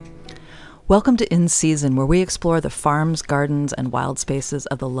Welcome to In Season, where we explore the farms, gardens, and wild spaces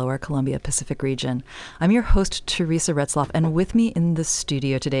of the Lower Columbia Pacific region. I'm your host, Teresa Retzlaff, and with me in the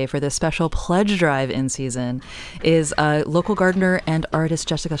studio today for this special pledge drive in season is local gardener and artist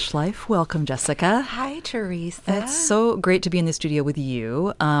Jessica Schleif. Welcome, Jessica. Hi, Teresa. It's so great to be in the studio with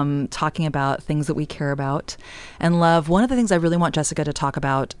you, talking about things that we care about and love. One of the things I really want Jessica to talk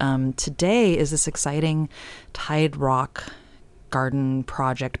about today is this exciting Tide Rock garden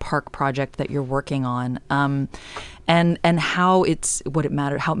project, park project that you're working on, and how how it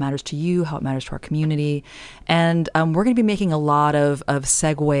matters to you, how it matters to our community. And we're going to be making a lot of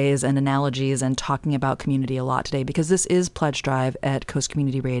segues and analogies and talking about community a lot today, because this is Pledge Drive at Coast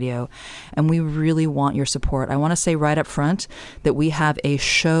Community Radio, and we really want your support. I want to say right up front that we have a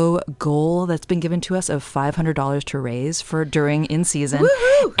show goal that's been given to us of $500 to raise for during in season.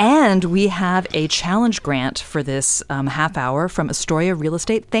 Woo-hoo! And we have a challenge grant for this half hour from Astoria Real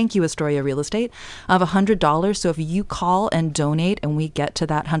Estate. Thank you, Astoria Real Estate, of $100. So if you call and donate and we get to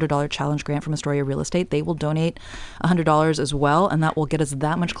that $100 challenge grant from Astoria Real Estate, they will donate $100 as well, and that will get us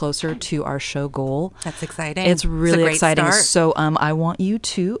that much closer to our show goal. That's exciting. It's really exciting. Start. So I want you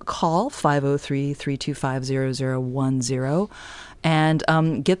to call 503-325-0010 and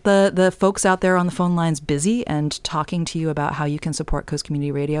get the folks out there on the phone lines busy and talking to you about how you can support Coast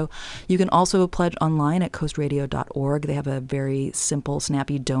Community Radio. You can also pledge online at coastradio.org. They have a very simple,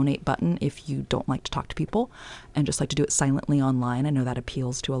 snappy donate button if you don't like to talk to people and just like to do it silently online. I know that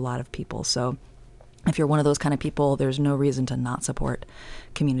appeals to a lot of people. So if you're one of those kind of people, there's no reason to not support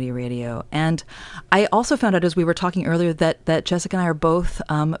community radio. And I also found out as we were talking earlier that Jessica and I are both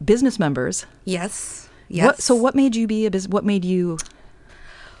business members. Yes. Yes. What made you what made you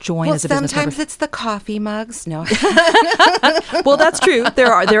join as a business member? Sometimes it's the coffee mugs. No. Well, that's true.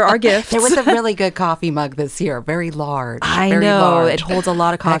 There are gifts. There was a really good coffee mug this year, very large. I very know. large. It holds a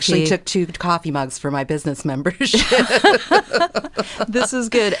lot of coffee. I actually took 2 coffee mugs for my business membership. This is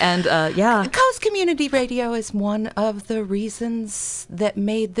good. And yeah. Coast Community Radio is one of the reasons that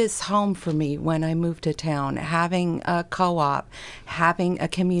made this home for me when I moved to town. Having a co-op, having a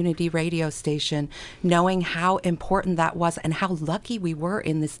community radio station, knowing how important that was and how lucky we were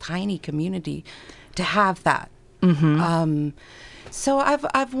in this tiny community to have that. Mm-hmm. So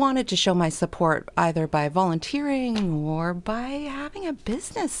I've wanted to show my support either by volunteering or by having a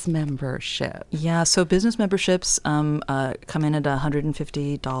business membership. Yeah, so business memberships come in at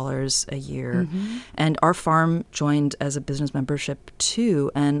 $150 a year. Mm-hmm. And our farm joined as a business membership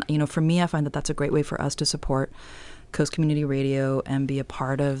too. And, for me, I find that that's a great way for us to support Coast Community Radio and be a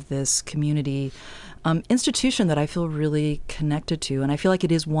part of this community institution that I feel really connected to. And I feel like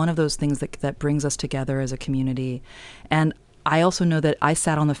it is one of those things that brings us together as a community. And I also know that I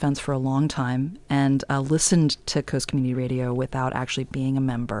sat on the fence for a long time and listened to Coast Community Radio without actually being a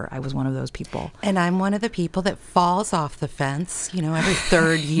member. I was one of those people. And I'm one of the people that falls off the fence, every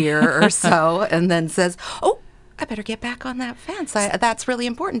third year or so, and then says, oh, I better get back on that fence. That's really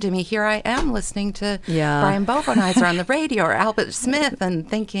important to me. Here I am listening to Brian Bovenizer on the radio or Albert Smith and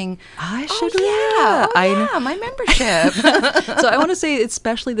thinking, I should my membership. So I want to say,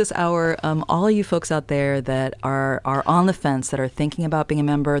 especially this hour, all of you folks out there that are on the fence, that are thinking about being a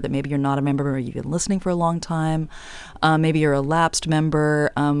member, that maybe you're not a member or you've been listening for a long time, maybe you're a lapsed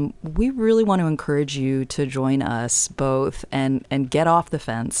member, we really want to encourage you to join us both and get off the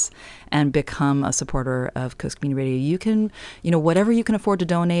fence and become a supporter of Coast Community Radio. You can, whatever you can afford to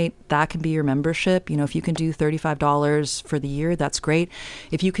donate, that can be your membership. If you can do $35 for the year, that's great.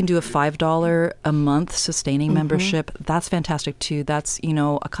 If you can do a $5 a month sustaining membership, that's fantastic too. That's,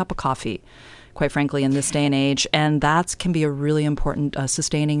 a cup of coffee, quite frankly, in this day and age. And that can be a really important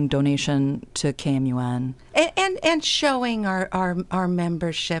sustaining donation to KMUN. And showing our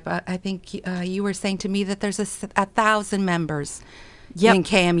membership. I think you were saying to me that there's 1,000 members. Yep. In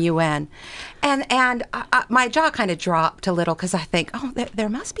KMUN. And my jaw kind of dropped a little because I think, there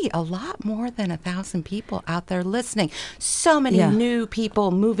must be a lot more than 1,000 people out there listening. So many new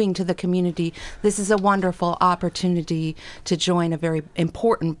people moving to the community. This is a wonderful opportunity to join a very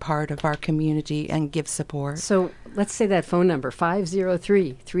important part of our community and give support. So let's say that phone number,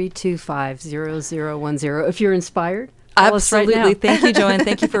 503-325-0010. If you're inspired, absolutely. Right, thank you, Joanne.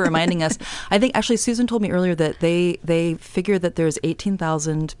 Thank you for reminding us. I think actually Susan told me earlier that they figure that there's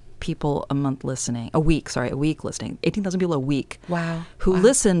 18,000 people a week listening. 18,000 people a week. Wow. Who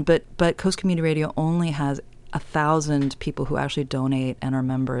listen, but Coast Community Radio only has 1,000 people who actually donate and are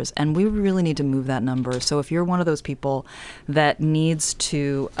members, and we really need to move that number. So if you're one of those people that needs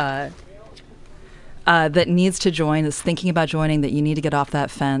to that needs to join, is thinking about joining, that you need to get off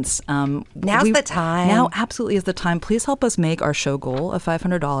that fence. Now's the time. Now absolutely is the time. Please help us make our show goal of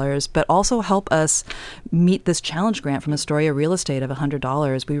 $500, but also help us meet this challenge grant from Astoria Real Estate of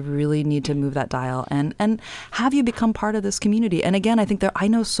 $100. We really need to move that dial and have you become part of this community. And again, I think I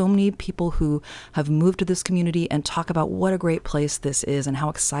know so many people who have moved to this community and talk about what a great place this is and how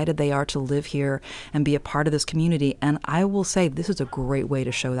excited they are to live here and be a part of this community. And I will say this is a great way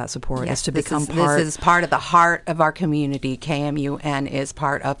to show that support, is to become part. This is part of the heart of our community. KMUN is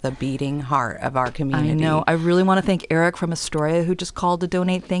part of the beating heart of our community. I know. I really want to thank Eric from Astoria who just called to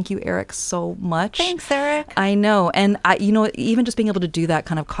donate. Thank you, Eric, so much. Thanks, Eric. I know. And, even just being able to do that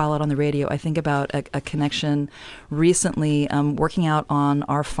kind of call out on the radio, I think about a connection recently working out on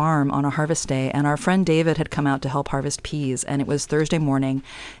our farm on a harvest day. And our friend David had come out to help harvest peas. And it was Thursday morning.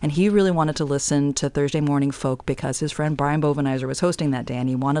 And he really wanted to listen to Thursday Morning Folk because his friend Brian Bovenizer was hosting that day. And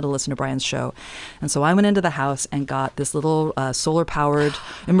he wanted to listen to Brian's show. And so I went into the house and got this little solar-powered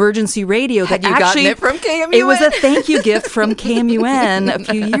emergency radio. Had you gotten it from KMUN? It was a thank you gift from KMUN a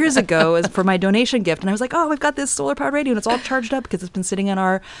few years ago for my donation gift. And I was like, oh, we've got this solar-powered radio, and it's all charged up because it's been sitting in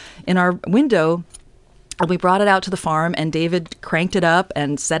our window. And we brought it out to the farm, and David cranked it up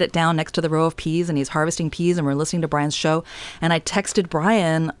and set it down next to the row of peas, and he's harvesting peas, and we're listening to Brian's show. And I texted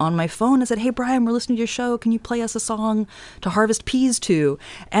Brian on my phone and said, hey, Brian, we're listening to your show. Can you play us a song to harvest peas to?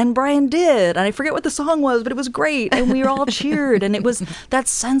 And Brian did. And I forget what the song was, but it was great. And we all cheered. And it was that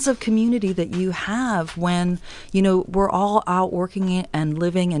sense of community that you have when, we're all out working and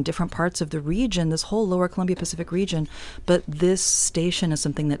living in different parts of the region, this whole lower Columbia Pacific region. But this station is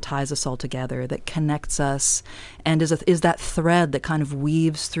something that ties us all together, that connects us, and is that thread that kind of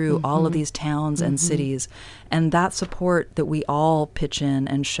weaves through all of these towns and cities. And that support that we all pitch in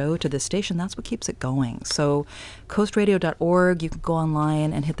and show to this station, that's what keeps it going. So coastradio.org, you can go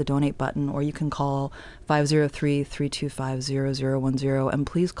online and hit the donate button, or you can call 503-325-0010, and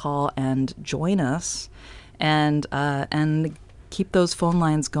please call and join us and keep those phone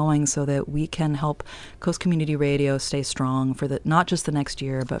lines going so that we can help Coast Community Radio stay strong for not just the next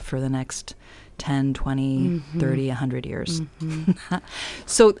year, but for the next 10, 20, 30, 100 years.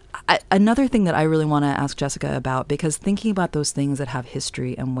 So another thing that I really want to ask Jessica about, because thinking about those things that have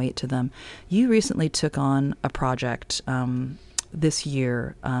history and weight to them, you recently took on a project this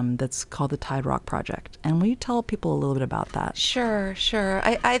year that's called the Tide Rock Project. And will you tell people a little bit about that? Sure.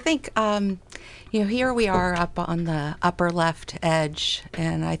 I think, here we are up on the upper left edge,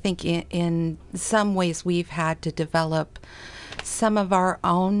 and I think in some ways we've had to develop some of our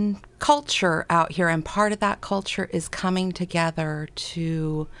own culture out here, and part of that culture is coming together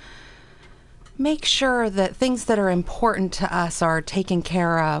to make sure that things that are important to us are taken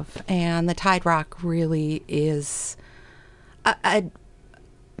care of. And the Tide Rock really is a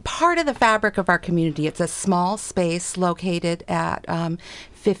part of the fabric of our community. It's a small space located at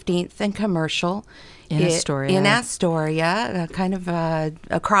 15th and Commercial. In Astoria, kind of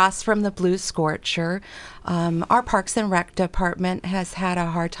across from the Blue Scorcher. Our Parks and Rec department has had a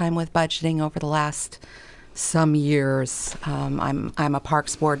hard time with budgeting over the last some years. I'm a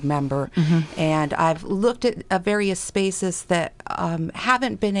Parks Board member, and I've looked at various spaces that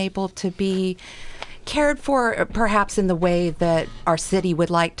haven't been able to be cared for, perhaps in the way that our city would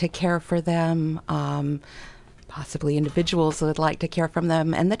like to care for them. Possibly individuals would like to care for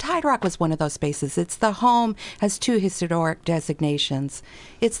them. And the Tide Rock was one of those spaces. It's the home, has 2 historic designations.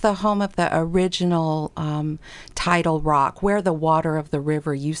 It's the home of the original tidal rock, where the water of the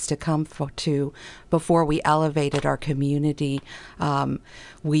river used to come to before we elevated our community.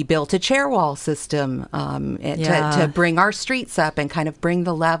 We built a chair wall system to bring our streets up and kind of bring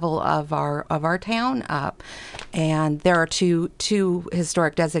the level of our town up. And there are two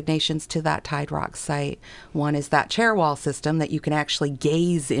historic designations to that Tide Rock site. One is that chair wall system that you can actually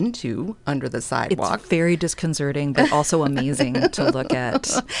gaze into under the sidewalk. It's very disconcerting, but also amazing to look at.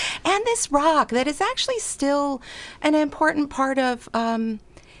 And this rock that is actually still an important part of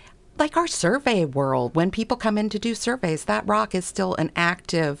like our survey world. When people come in to do surveys, that rock is still an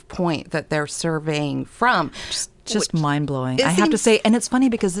active point that they're surveying from. Just mind-blowing, I have to say. And it's funny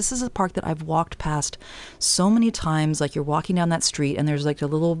because this is a park that I've walked past so many times. Like, you're walking down that street and there's like a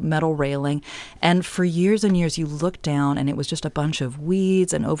little metal railing, and for years and years you look down and it was just a bunch of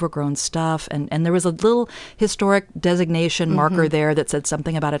weeds and overgrown stuff, and there was a little historic designation marker there that said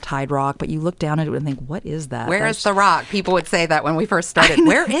something about a tide rock, but you look down at it and think, what is that? Where is the rock? People would say that when we first started.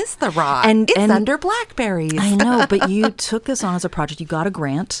 Where is the rock? It's under blackberries. I know, but you took this on as a project. You got a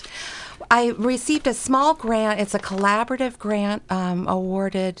grant. I received a small grant. It's a collaborative grant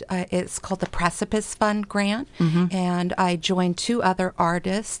awarded. It's called the Precipice Fund Grant. And I joined 2 other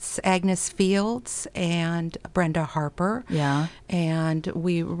artists, Agnes Fields and Brenda Harper. Yeah. And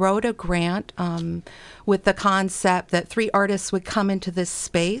we wrote a grant with the concept that 3 artists would come into this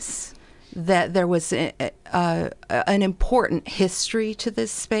space, that there was an important history to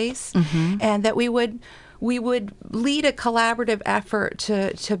this space, and that we would lead a collaborative effort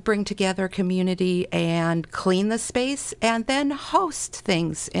to bring together community and clean the space, and then host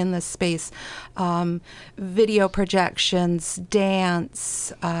things in the space, video projections,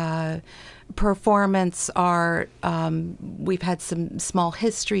 dance, performance art. We've had some small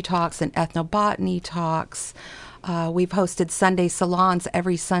history talks and ethnobotany talks. We've hosted Sunday salons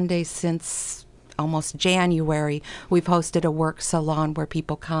every Sunday since almost January. We've hosted a work salon where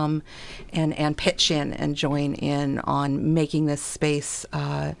people come and pitch in and join in on making this space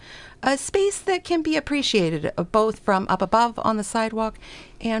a space that can be appreciated both from up above on the sidewalk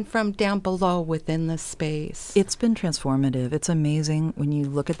and from down below within the space. It's been transformative. It's amazing when you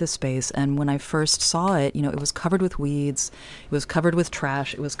look at the space. And when I first saw it, it was covered with weeds. It was covered with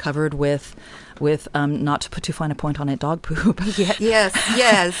trash. It was covered with not to put too fine a point on it, dog poop.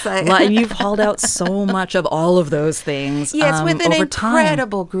 Yes. And you've hauled out so much of all of those things. Yes, with an over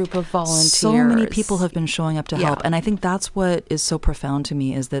incredible group of volunteers. So many people have been showing up to help. And I think that's what is so profound to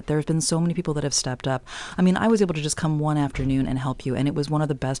me, is that there have been so many people that have stepped up. I mean, I was able to just come one afternoon and help you, and it was one of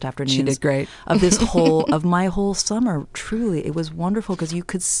the best afternoons. She did great. of my whole summer. Truly, it was wonderful because you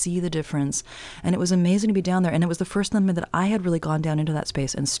could see the difference, and it was amazing to be down there. And it was the first time that I had really gone down into that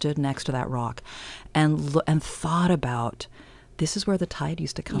space and stood next to that rock, and thought about, this is where the tide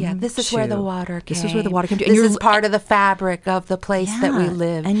used to come. Yeah, this is where the water came. This is where the water came to. This is part of the fabric of the place that we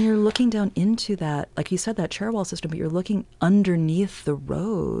live. And you're looking down into that, like you said, that chair wall system, but you're looking underneath the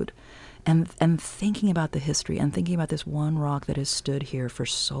road and thinking about the history and thinking about this one rock that has stood here for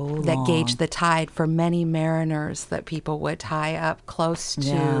so long. That gauged the tide for many mariners that people would tie up close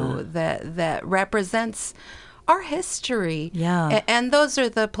to, that represents our history. Yeah. And those are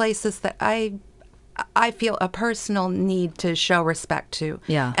the places that I feel a personal need to show respect to.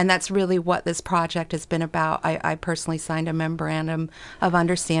 Yeah. And that's really what this project has been about. I personally signed a memorandum of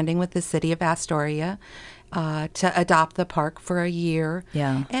understanding with the city of Astoria to adopt the park for a year.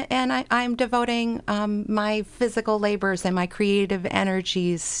 Yeah. And I'm devoting my physical labors and my creative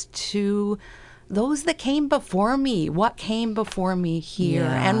energies to those that came before me, what came before me here,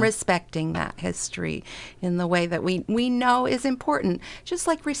 and respecting that history in the way that we know is important, just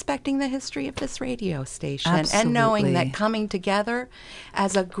like respecting the history of this radio station. Absolutely. And knowing that coming together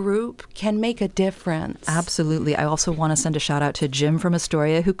as a group can make a difference. Absolutely. I also want to send a shout out to Jim from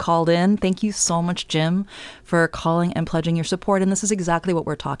Astoria, who called in. Thank you so much, Jim, for calling and pledging your support. And this is exactly what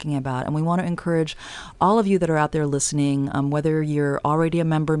we're talking about. And we want to encourage all of you that are out there listening, whether you're already a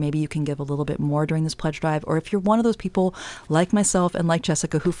member, maybe you can give a little bit more during this pledge drive, or if you're one of those people like myself and like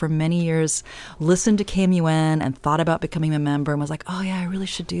Jessica, who for many years listened to KMUN and thought about becoming a member and was like, oh yeah, I really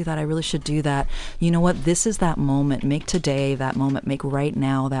should do that. I really should do that. You know what? This is that moment. Make today that moment. Make right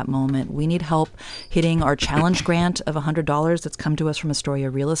now that moment. We need help hitting our challenge grant of $100 that's come to us from Astoria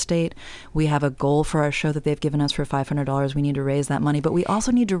Real Estate. We have a goal for our show that they've given us for $500. We need to raise that money, but we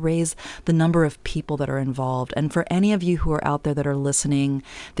also need to raise the number of people that are involved. And for any of you who are out there that are listening,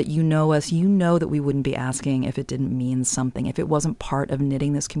 that you know us, you know that we wouldn't be asking if it didn't mean something, if it wasn't part of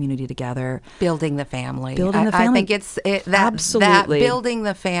knitting this community together. Building the family. I think it's absolutely that building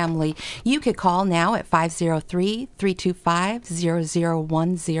the family. You could call now at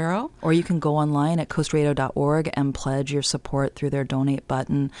 503-325-0010. Or you can go online at coastradio.org and pledge your support through their donate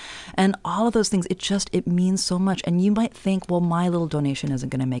button. And all of those things, it means so much. And you might think, well, my little donation isn't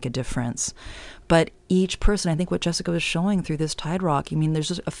going to make a difference. But each person, I think what Jessica was showing through this Tide Rock, I mean, there's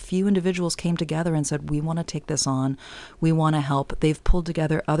just a few individuals came together and said, we want to take this on. We want to help. They've pulled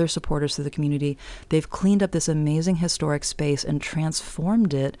together other supporters through the community. They've cleaned up this amazing historic space and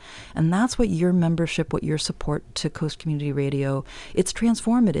transformed it. And that's what your membership, what your support to Coast Community Radio, it's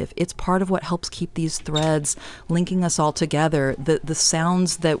transformative. It's part of what helps keep these threads linking us all together. The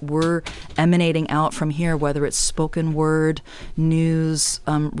sounds that we're emanating out from here, whether it's spoken word, news,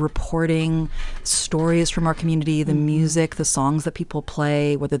 reporting, story, stories from our community, the music, the songs that people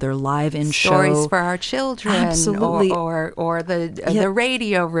play, whether they're live in Stories show. for our children. Absolutely. Or the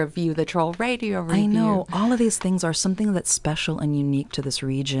radio review, the Troll Radio Review. I know. All of these things are something that's special and unique to this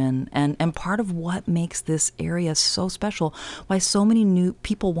region. And part of what makes this area so special, why so many new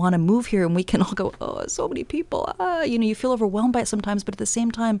people want to move here, and we can all go, oh, so many people. You feel overwhelmed by it sometimes, but at the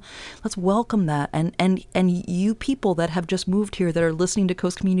same time, let's welcome that. And you people that have just moved here that are listening to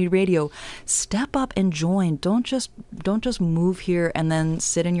Coast Community Radio, step up and join. Don't just move here and then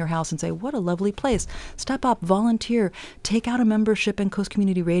sit in your house and say, what a lovely place. Step up, volunteer, take out a membership in Coast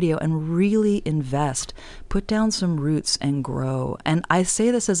Community Radio and really invest. Put down some roots and grow. And I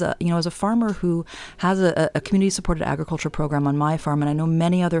say this as a farmer who has a community supported agriculture program on my farm, and I know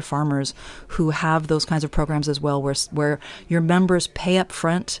many other farmers who have those kinds of programs as well, where your members pay up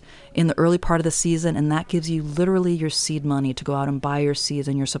front in the early part of the season, and that gives you literally your seed money to go out and buy your seeds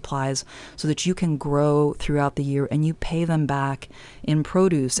and your supplies so that you can grow throughout the year, and you pay them back in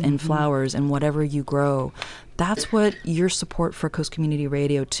produce and flowers and whatever you grow. That's what your support for Coast Community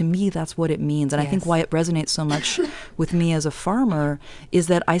Radio, to me, that's what it means. And I think why it resonates so much with me as a farmer is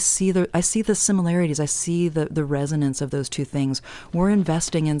that I see the similarities. I see the resonance of those two things. We're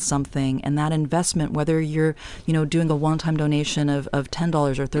investing in something, and that investment, whether you're, doing a one-time donation of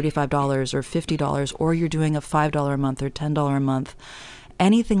 $10 or $35 or $50, or you're doing a $5 a month or $10 a month,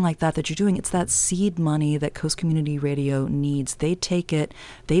 anything like that you're doing, it's that seed money that Coast Community Radio needs. They take it,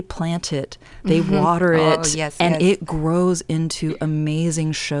 they plant it, they water it, it grows into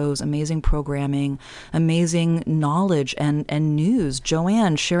amazing shows, amazing programming, amazing knowledge and news.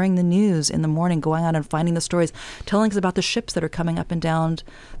 Joanne sharing the news in the morning, going out and finding the stories, telling us about the ships that are coming up and down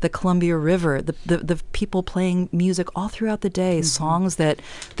the Columbia River, the people playing music all throughout the day, songs that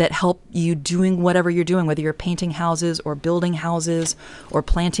help you doing whatever you're doing, whether you're painting houses or building houses or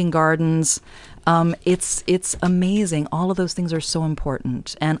planting gardens. It's amazing. All of those things are so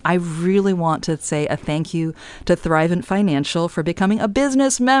important. And I really want to say a thank you to Thrivent Financial for becoming a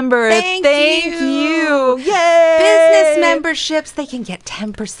business member. Thank you. Yay! Business memberships, they can get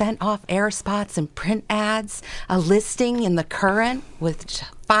 10% off air spots and print ads, a listing in the Current with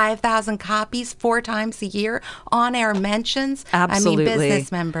 5,000 copies 4 times a year, on-air mentions. Absolutely.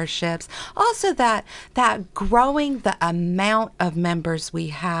 Business memberships. Also that growing the amount of members we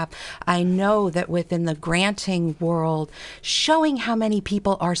have. I know that within the granting world, showing how many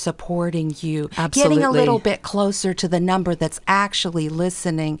people are supporting you, Absolutely. getting a little bit closer to the number that's actually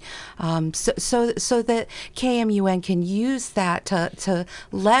listening, so that KMUN can use that to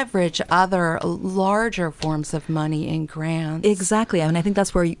leverage other larger forms of money in grants. Exactly. I mean, I think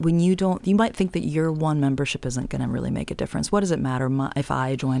that's where when you might think that your one membership isn't going to really make a difference. What does it matter if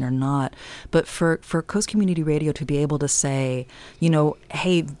I join or not? But for Coast Community Radio to be able to say,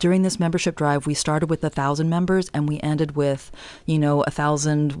 hey, during this membership drive, we started with 1,000 members and we ended with,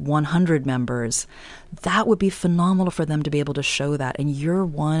 1,100 members. That would be phenomenal for them to be able to show that. And your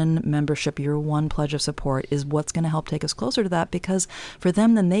one membership, your one pledge of support is what's going to help take us closer to that, because for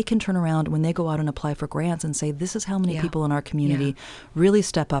them, then they can turn around when they go out and apply for grants and say, this is how many people in our community really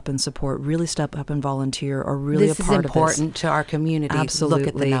step up and support, really step up and volunteer, or really a part of this. This is important to our community. Absolutely. Look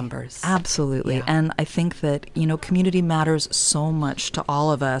at the numbers. Absolutely. Yeah. And I think that, community matters so much to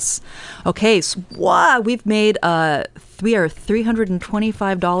all of us. Okay, so we've made we are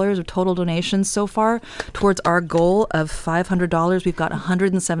 $325 of total donations so far towards our goal of $500. We've got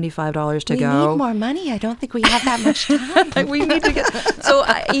 $175 to go. We need more money. I don't think we have that much time. We need to get so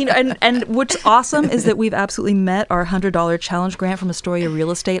and what's awesome is that we've absolutely met our $100 challenge grant from Astoria Real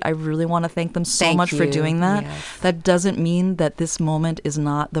Estate. I really want to thank them so much for doing that. Yes. That doesn't mean that this moment is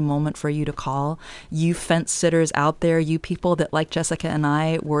not the moment for you to call. You fence sitters out there, you people that like Jessica and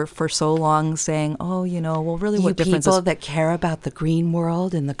I were for so long saying, well, really, what difference is that care about the green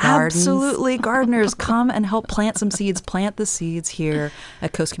world and the gardens. Absolutely. Gardeners, come and help plant some seeds. Plant the seeds here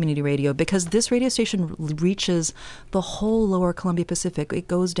at Coast Community Radio, because this radio station reaches the whole lower Columbia Pacific. It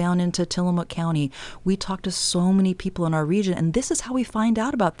goes down into Tillamook County. We talk to so many people in our region, and this is how we find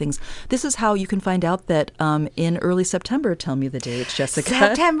out about things. This is how you can find out that in early September, tell me the dates, Jessica.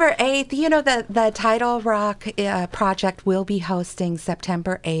 September 8th, the Tidal Rock Project will be hosting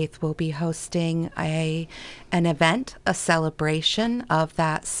September 8th. We'll be hosting an event, a celebration of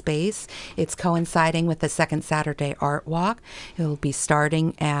that space. It's coinciding with the second Saturday Art Walk. It will be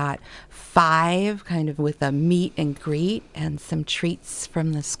starting at 5, kind of with a meet and greet and some treats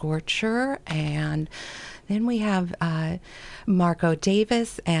from the Scorcher. And then we have Marco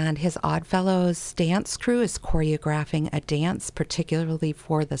Davis and his Oddfellows dance crew is choreographing a dance particularly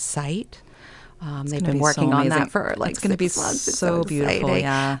for the site. They've been working on that for like it's going to be 6 months. It's so beautiful,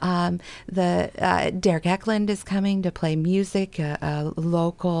 exciting. yeah. Derek Eklund is coming to play music. A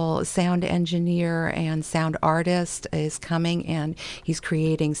local sound engineer and sound artist is coming, and he's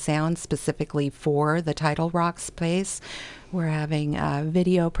creating sound specifically for the Tidal Rock space. We're having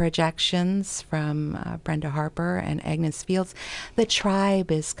video projections from Brenda Harper and Agnes Fields. The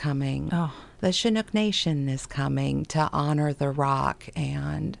Tribe is coming. Oh. The Chinook Nation is coming to honor the rock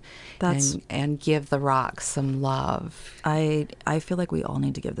and give the rock some love. I feel like we all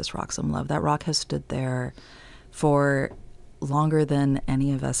need to give this rock some love. That rock has stood there for longer than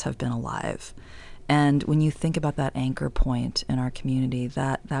any of us have been alive. And when you think about that anchor point in our community,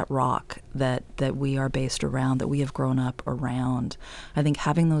 that rock that we are based around, that we have grown up around, I think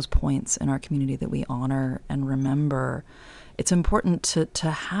having those points in our community that we honor and remember, it's important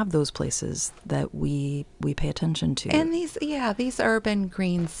to have those places that we pay attention to. And these urban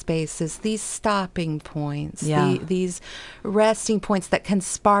green spaces, these stopping points, these resting points that can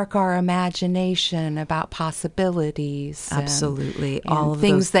spark our imagination about possibilities. Absolutely. And all of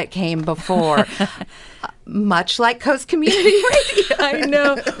things that came before. Much like Coast Community Radio. I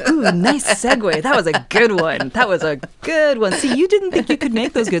know. Ooh, nice segue. That was a good one. See, you didn't think you could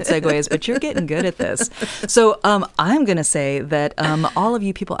make those good segues, but you're getting good at this. So I'm going to say that all of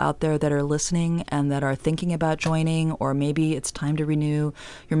you people out there that are listening and that are thinking about joining, or maybe it's time to renew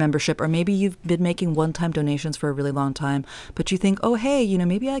your membership, or maybe you've been making one-time donations for a really long time, but you think, oh, hey,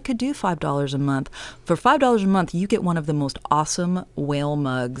 maybe I could do $5 a month. For $5 a month, you get one of the most awesome whale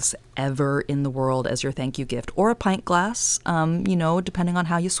mugs ever in the world as your thank you gift, or a pint glass, depending on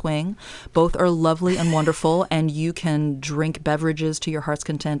how you swing. Both are lovely and wonderful, and you can drink beverages to your heart's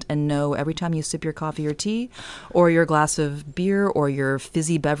content and know every time you sip your coffee or tea or your glass of beer or your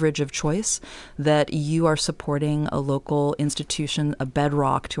fizzy beverage of choice that you are supporting a local institution, a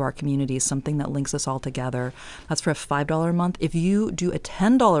bedrock to our community, something that links us all together. That's for a $5 a month. If you do a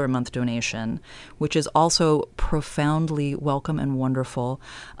 $10 a month donation, which is also profoundly welcome and wonderful,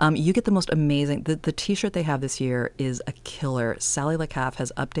 you get the most amazing, the t-shirt they have this year is a killer. Sally LaCaff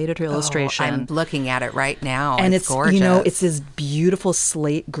has updated her illustration. I'm looking at it right now. And it's gorgeous. It's this beautiful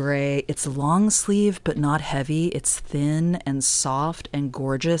slate gray. It's long sleeve, but not heavy. It's thin and soft and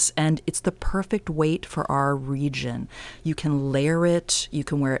gorgeous. And it's the perfect weight for our region. You can layer it. You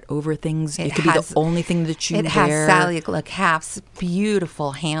can wear it over things. It could be the only thing that you wear. It has Sally LaCaff's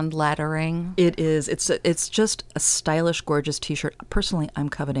beautiful hand lettering. It is. It's just a stylish, gorgeous t-shirt. Personally, I'm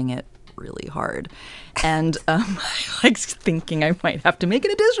coveting it really hard. And I like thinking I might have to make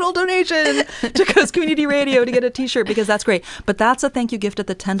an additional donation to Coast Community Radio to get a t-shirt, because that's great. But that's a thank you gift at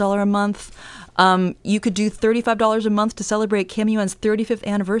the $10 a month. You could do $35 a month to celebrate KMUN's 35th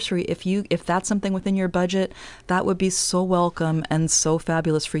anniversary. If that's something within your budget, that would be so welcome and so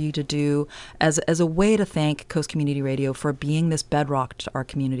fabulous for you to do as a way to thank Coast Community Radio for being this bedrock to our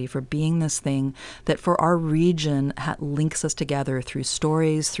community, for being this thing that for our region links us together through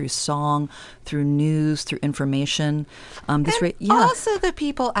stories, through song, through news, through information. Also the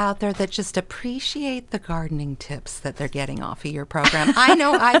people out there that just appreciate the gardening tips that they're getting off of your program. I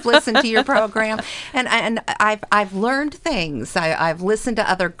know I've listened to your program. And I've learned things. I've listened to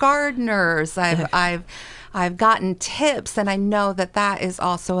other gardeners. I've gotten tips, and I know that is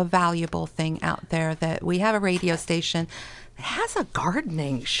also a valuable thing out there, that we have a radio station that has a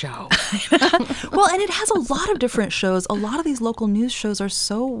gardening show. Well, and it has a lot of different shows. A lot of these local news shows are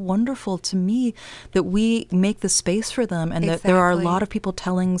so wonderful to me that we make the space for them, and that there are a lot of people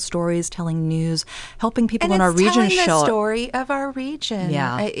telling stories, telling news, helping people in our region telling the story of our region.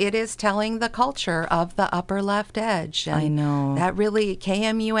 Yeah. It is telling the culture of the upper left edge. And I know. That really,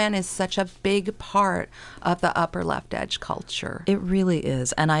 KMUN is such a big part of the upper left edge culture. It really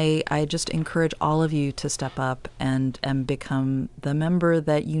is. And I just encourage all of you to step up and become the member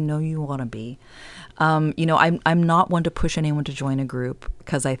that you want to be. I'm not one to push anyone to join a group,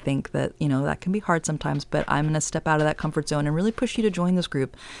 because I think that, that can be hard sometimes, but I'm going to step out of that comfort zone and really push you to join this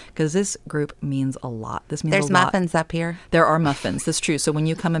group, because this group means a lot. This means There's a lot. muffins up here. There are muffins. That's true. So when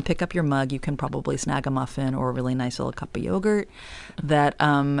you come and pick up your mug, you can probably snag a muffin or a really nice little cup of yogurt that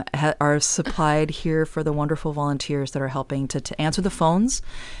are supplied here for the wonderful volunteers that are helping to answer the phones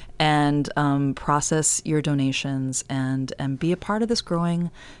and process your donations and be a part of this growing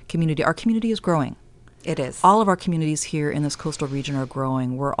community. Our community is growing. It is. All of our communities here in this coastal region are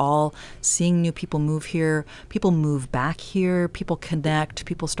growing. We're all seeing new people move here. People move back here. People connect.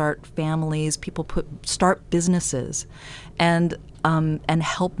 People start families. People start businesses. And and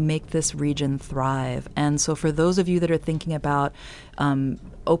help make this region thrive. And so for those of you that are thinking about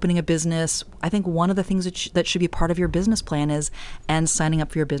opening a business, I think one of the things that should be part of your business plan is signing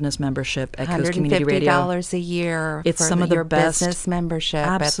up for your business membership at Coast Community Radio. $150 a year it's for some of the your best business membership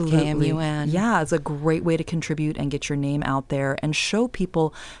absolutely. at KMUN. Yeah, it's a great way to contribute and get your name out there and show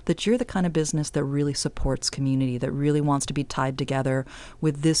people that you're the kind of business that really supports community, that really wants to be tied together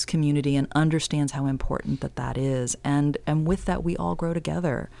with this community and understands how important that is. And with that, we all grow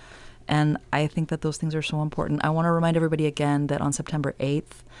together. And I think that those things are so important. I want to remind everybody again that on September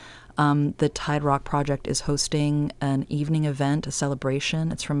 8th, the Tide Rock Project is hosting an evening event, a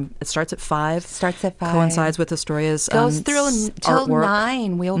celebration. It starts at 5. Starts at 5. Coincides with Astoria's goes through until artwork.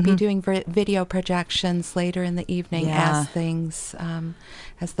 9. We'll be doing video projections later in the evening as things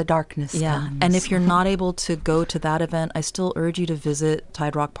as the darkness comes. And if you're not able to go to that event, I still urge you to visit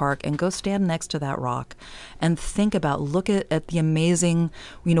Tide Rock Park and go stand next to that rock and look at the amazing,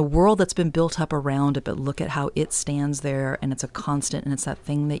 world that's been built up around it, but look at how it stands there, and it's a constant, and it's that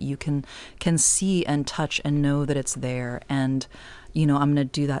thing that you can see and touch and know that it's there. And I'm going to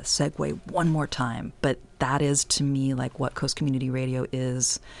do that segue one more time, but that is to me like what Coast Community Radio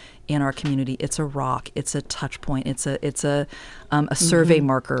is in our community. It's a rock. It's a touch point. It's a survey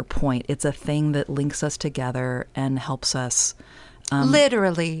marker point. It's a thing that links us together and helps us.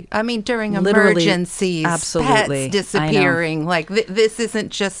 Literally. I mean, during emergencies, absolutely. Pets disappearing. Like this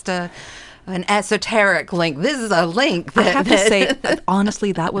isn't just an esoteric link. This is a link. I have to say,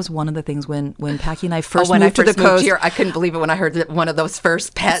 honestly, that was one of the things when Packy and I first moved to the moved coast. Here, I couldn't believe it when I heard that one of those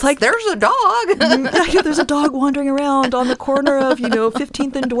first pets. It's like, there's a dog. There's a dog wandering around on the corner of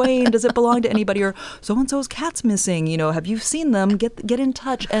 15th and Duane. Does it belong to anybody? Or so and so's cat's missing. Have you seen them? Get in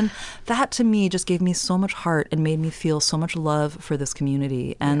touch. And that to me just gave me so much heart and made me feel so much love for this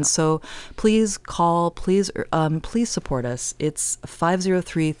community. And so please call. Please support us. It's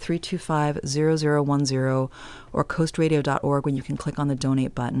 503-325-0010 or coastradio.org when you can click on the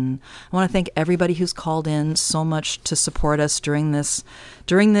donate button. I want to thank everybody who's called in so much to support us during this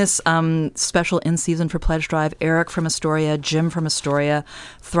special in-season for Pledge Drive. Eric from Astoria, Jim from Astoria,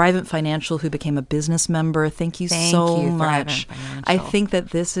 Thrivent Financial, who became a business member. Thank you so much. I think that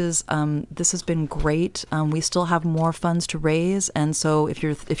this has been great. We still have more funds to raise, and so if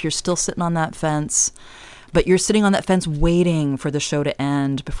you're still sitting on that fence, but you're sitting on that fence waiting for the show to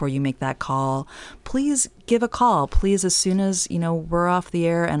end before you make that call, please give a call. Please, as soon as we're off the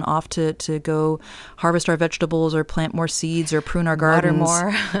air and off to go harvest our vegetables or plant more seeds or prune our gardens.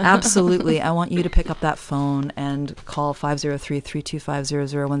 Water more. Absolutely. I want you to pick up that phone and call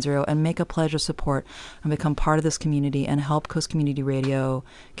 503-325-0010 and make a pledge of support and become part of this community and help Coast Community Radio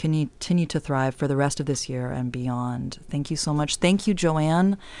continue to thrive for the rest of this year and beyond. Thank you so much. Thank you,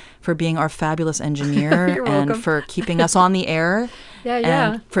 Joanne, for being our fabulous engineer and for keeping us on the air.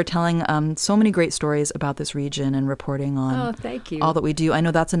 And for telling so many great stories about this region and reporting on thank you. all that we do. I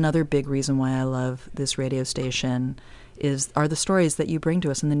know that's another big reason why I love this radio station are the stories that you bring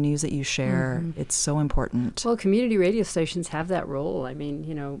to us and the news that you share. It's so important. Well, community radio stations have that role. I mean,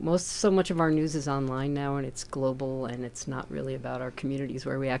 so much of our news is online now, and it's global, and it's not really about our communities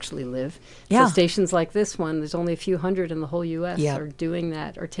where we actually live. Yeah. So stations like this one, there's only a few hundred in the whole U.S. are doing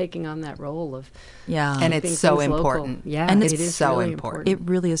that or taking on that role of and it's so important. Yeah, and it is so really important. It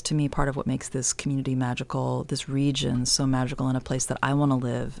really is, to me, part of what makes this community magical, this region so magical, and a place that I want to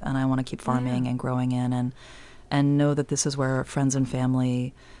live and I want to keep farming and growing in and know that this is where our friends and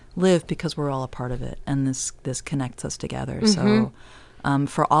family live because we're all a part of it, and this connects us together. So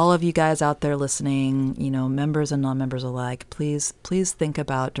for all of you guys out there listening, members and non-members alike, please think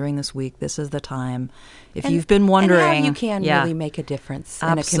about during this week, this is the time. If you've been wondering, and how you can really make a difference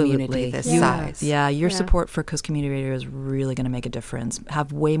in a community this size. Yeah, your support for Coast Community Radio is really going to make a difference,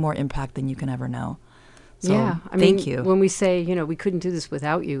 have way more impact than you can ever know. So, thank you. When we say, we couldn't do this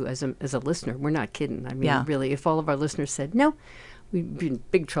without you as a listener, we're not kidding. I mean, really, if all of our listeners said, no, we'd be in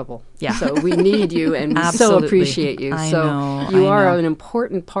big trouble. Yeah. So we need you, and we so appreciate you. You are an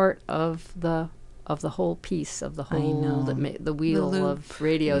important part of the whole piece, of the wheel of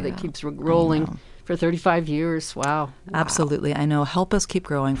radio that keeps rolling for 35 years. Wow. Absolutely. I know. Help us keep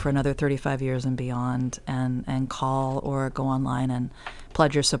growing for another 35 years and beyond, and call or go online and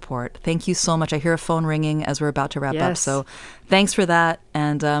pledge your support. Thank you so much. I hear a phone ringing as we're about to wrap up. So thanks for that.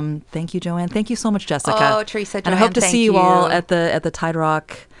 And thank you, Joanne. Thank you so much, Jessica. Oh, Teresa, Joanne, and I hope to see you all at the Tide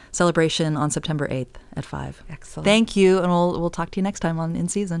Rock celebration on September 8th at 5. Excellent. Thank you. And we'll talk to you next time on In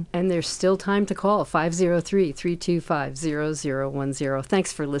Season. And there's still time to call 503-325-0010.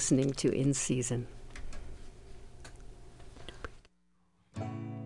 Thanks for listening to In Season.